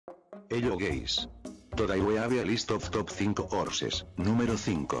Hello guys. Today we have a list of top 5 horses. Número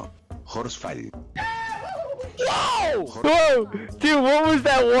 5. Horsefall. Whoa! Whoa! Dude, what was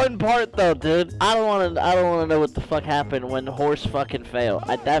that one part though, dude? I don't wanna know what the fuck happened when horse fucking failed.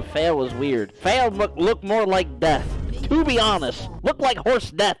 That fail was weird. Fail looked more like death. To be honest. Looked like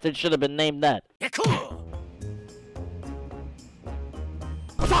horse death. It should have been named that. Yeah, cool.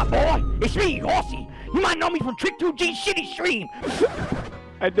 What's up, boy? It's me, Horsey. You might know me from Trick2g shitty stream.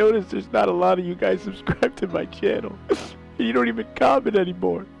 I noticed there's not a lot of you guys subscribed to my channel. You don't even comment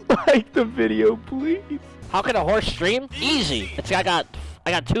anymore. Like the video, please. How can a horse stream? Easy. I got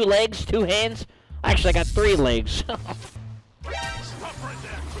 2 legs, 2 hands. Actually, I got 3 legs. Stop right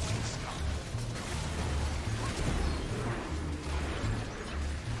there.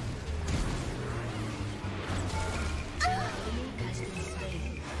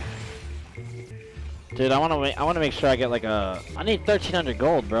 Dude, I wanna make sure I get like a. I need 1,300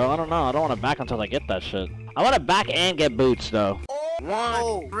 gold, bro. I don't know. I don't want to back until I get that shit. I want to back and get boots though.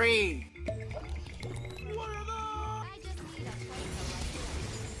 1, 3.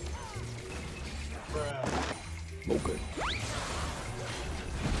 Okay.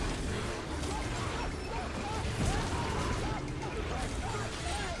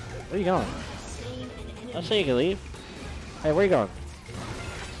 Where you going? I say you can leave. Hey, where you going?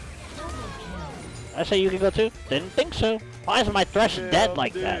 I say you can go too? Didn't think so. Why is my thresh dead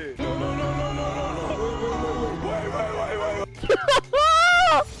like that?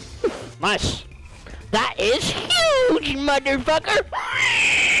 Nice. That is huge, motherfucker!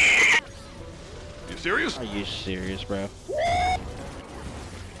 You serious? Are you serious, bro?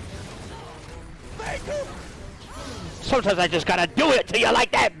 Sometimes I just gotta do it to you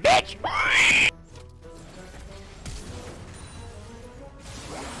like that, bitch!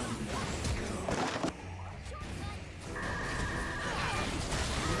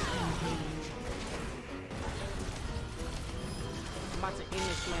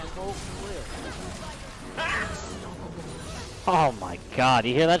 Oh my god,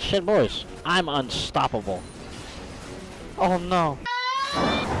 you hear that shit, boys? I'm unstoppable. Oh no.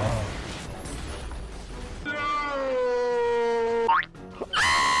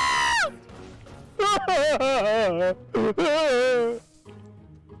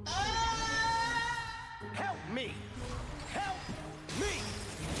 Help me! Help me!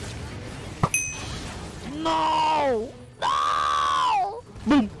 No! No!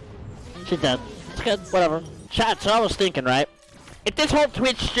 Boom! She's dead. It's good, whatever. Chat, so I was thinking, right? If this whole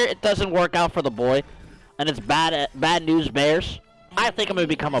Twitch shit it doesn't work out for the boy, and it's bad news bears, I think I'm gonna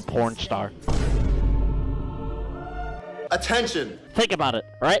become a porn star. Attention! Think about it,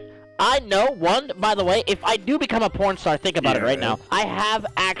 right? I know, one, by the way, if I do become a porn star, think about it right now. I have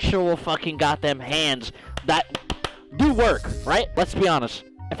actual fucking goddamn hands that do work, right? Let's be honest.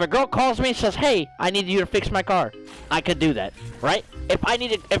 If a girl calls me and says, hey, I need you to fix my car, I could do that, right?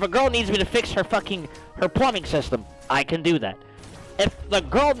 If a girl needs me to fix her plumbing system, I can do that. If the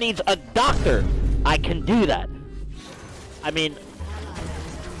girl needs a doctor, I can do that. I mean,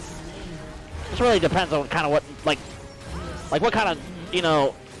 this really depends on kind of what, like what kind of, you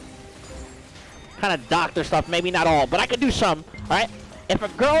know, kind of doctor stuff. Maybe not all, but I can do some, alright? If a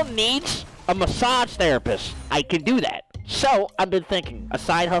girl needs a massage therapist, I can do that. So, I've been thinking, a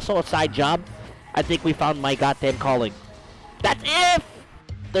side hustle, a side job, I think we found my goddamn calling. That's if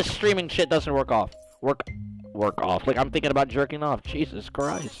the streaming shit doesn't work off. Work off. Like, I'm thinking about jerking off. Jesus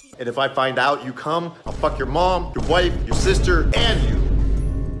Christ. And if I find out you come, I'll fuck your mom, your wife, your sister, and you.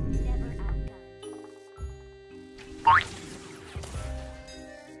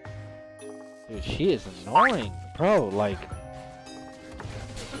 Dude, she is annoying. Bro, like...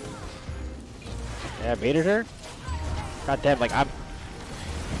 Yeah, I baited her? God damn, like, I'm...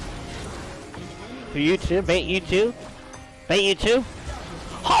 For you too? Bait you too? Bait you too?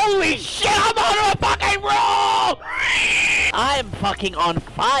 Holy shit, I'm on a fucking roll! I'm fucking on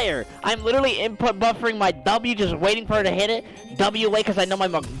fire. I'm literally input buffering my W, just waiting for her to hit it. W away because I know my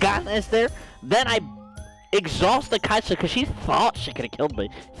Morgana is there. Then I exhaust the Kaisa because she thought she could have killed me.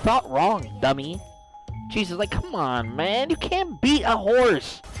 Thought wrong, dummy. Jesus, like, come on, man. You can't beat a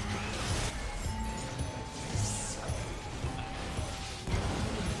horse.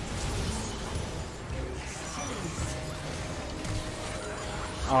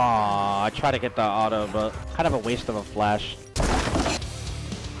 Aw, I try to get the auto, but kind of a waste of a flash.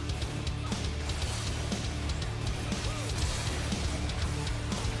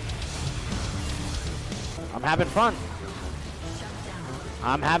 I'm having fun.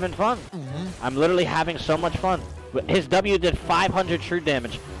 I'm having fun. I'm literally having so much fun. His W did 500 true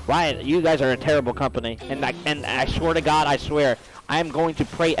damage. Riot, you guys are a terrible company. And I swear to God, I swear, I am going to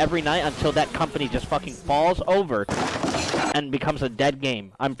pray every night until that company just fucking falls over and becomes a dead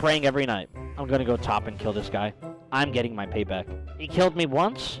game. I'm praying every night. I'm gonna go top and kill this guy. I'm getting my payback. He killed me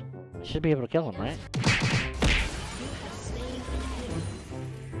once. I should be able to kill him, right?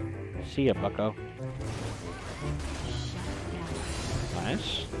 See ya, bucko.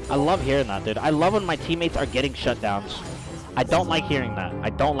 Nice. I love hearing that, dude. I love when my teammates are getting shutdowns. I don't like hearing that. I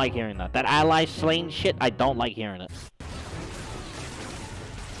don't like hearing that. That ally slaying shit, I don't like hearing it.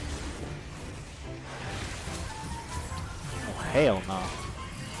 Oh, hell no.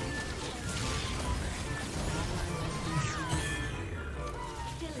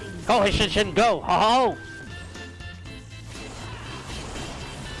 Go, Hishin, go! Ho ho!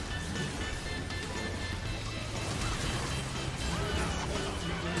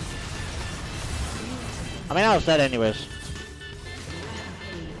 I mean, I was dead anyways.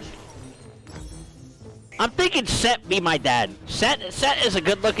 I'm thinking Set be my dad. Set is a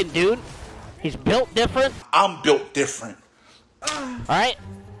good-looking dude. He's built different. I'm built different. Alright?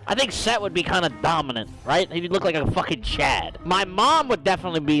 I think Set would be kind of dominant, right? He'd look like a fucking Chad. My mom would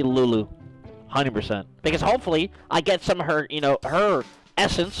definitely be Lulu. 100%. Because hopefully, I get some of her, you know, her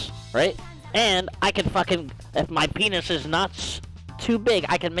essence, right? And I can fucking, if my penis is not too big,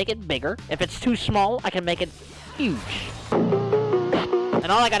 I can make it bigger. If it's too small, I can make it huge.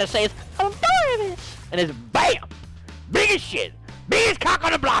 And all I gotta say is, I'm tired of this. And it's BAM! Biggest shit! Biggest cock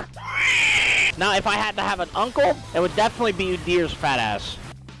on the block! Now, if I had to have an uncle, it would definitely be Udir's fat ass.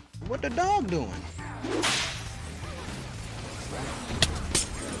 What the dog doing?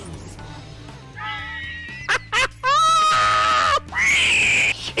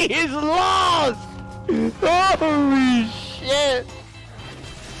 She is lost! Holy shit!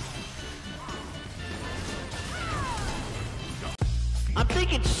 I'm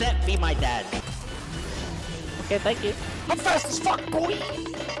thinking Set be my dad. Okay, thank you. I'm fast as fuck, boy.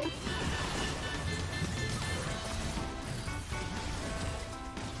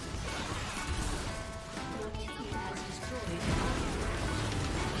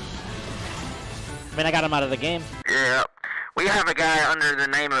 I mean, I got him out of the game. Yeah. We have a guy under the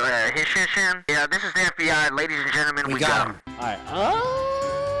name of Hishin. Yeah, this is the FBI, ladies and gentlemen. We got him. Alright.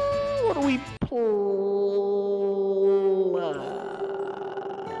 What do we pull?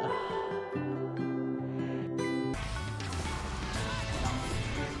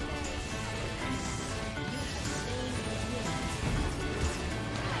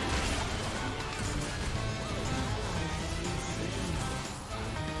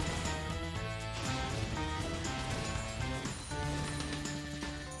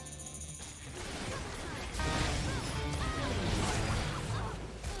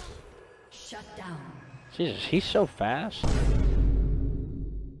 Jesus, he's so fast.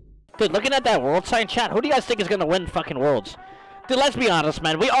 Dude, looking at that world sign chat, who do you guys think is gonna win fucking worlds? Dude, let's be honest,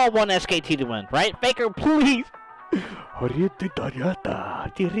 man. We all want SKT to win, right? Faker, please. We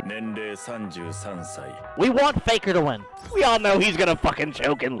want Faker to win. We all know he's gonna fucking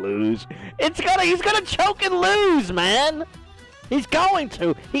choke and lose. He's gonna choke and lose, man. He's going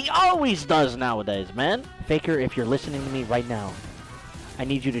to. He always does nowadays, man. Faker, if you're listening to me right now, I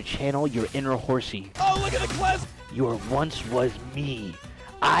need you to channel your inner horsey. Oh, look at the class! You once was me.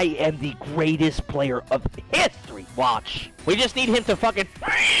 I am the greatest player of history. Watch. We just need him to fucking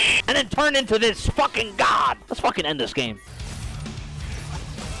and then turn into this fucking god. Let's fucking end this game.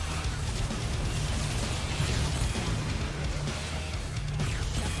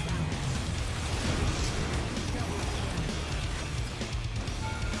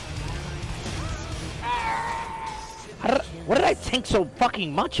 What did I think so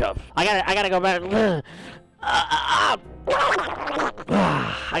fucking much of? I gotta go back.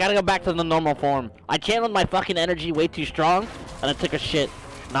 I gotta go back to the normal form. I channeled my fucking energy way too strong, and I took a shit.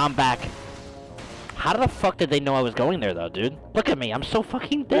 Now I'm back. How the fuck did they know I was going there, though, dude? Look at me, I'm so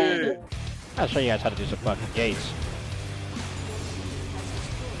fucking dead. I'll show you guys how to do some fucking gates.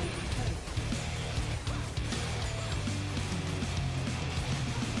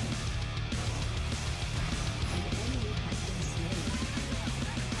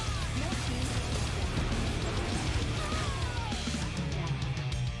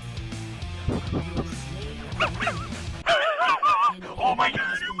 Oh my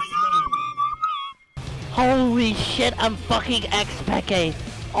god! Holy shit, I'm fucking X-Peke.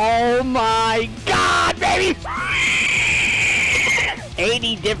 Oh my god, baby!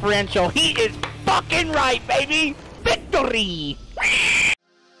 80 differential. He is fucking right, baby! Victory!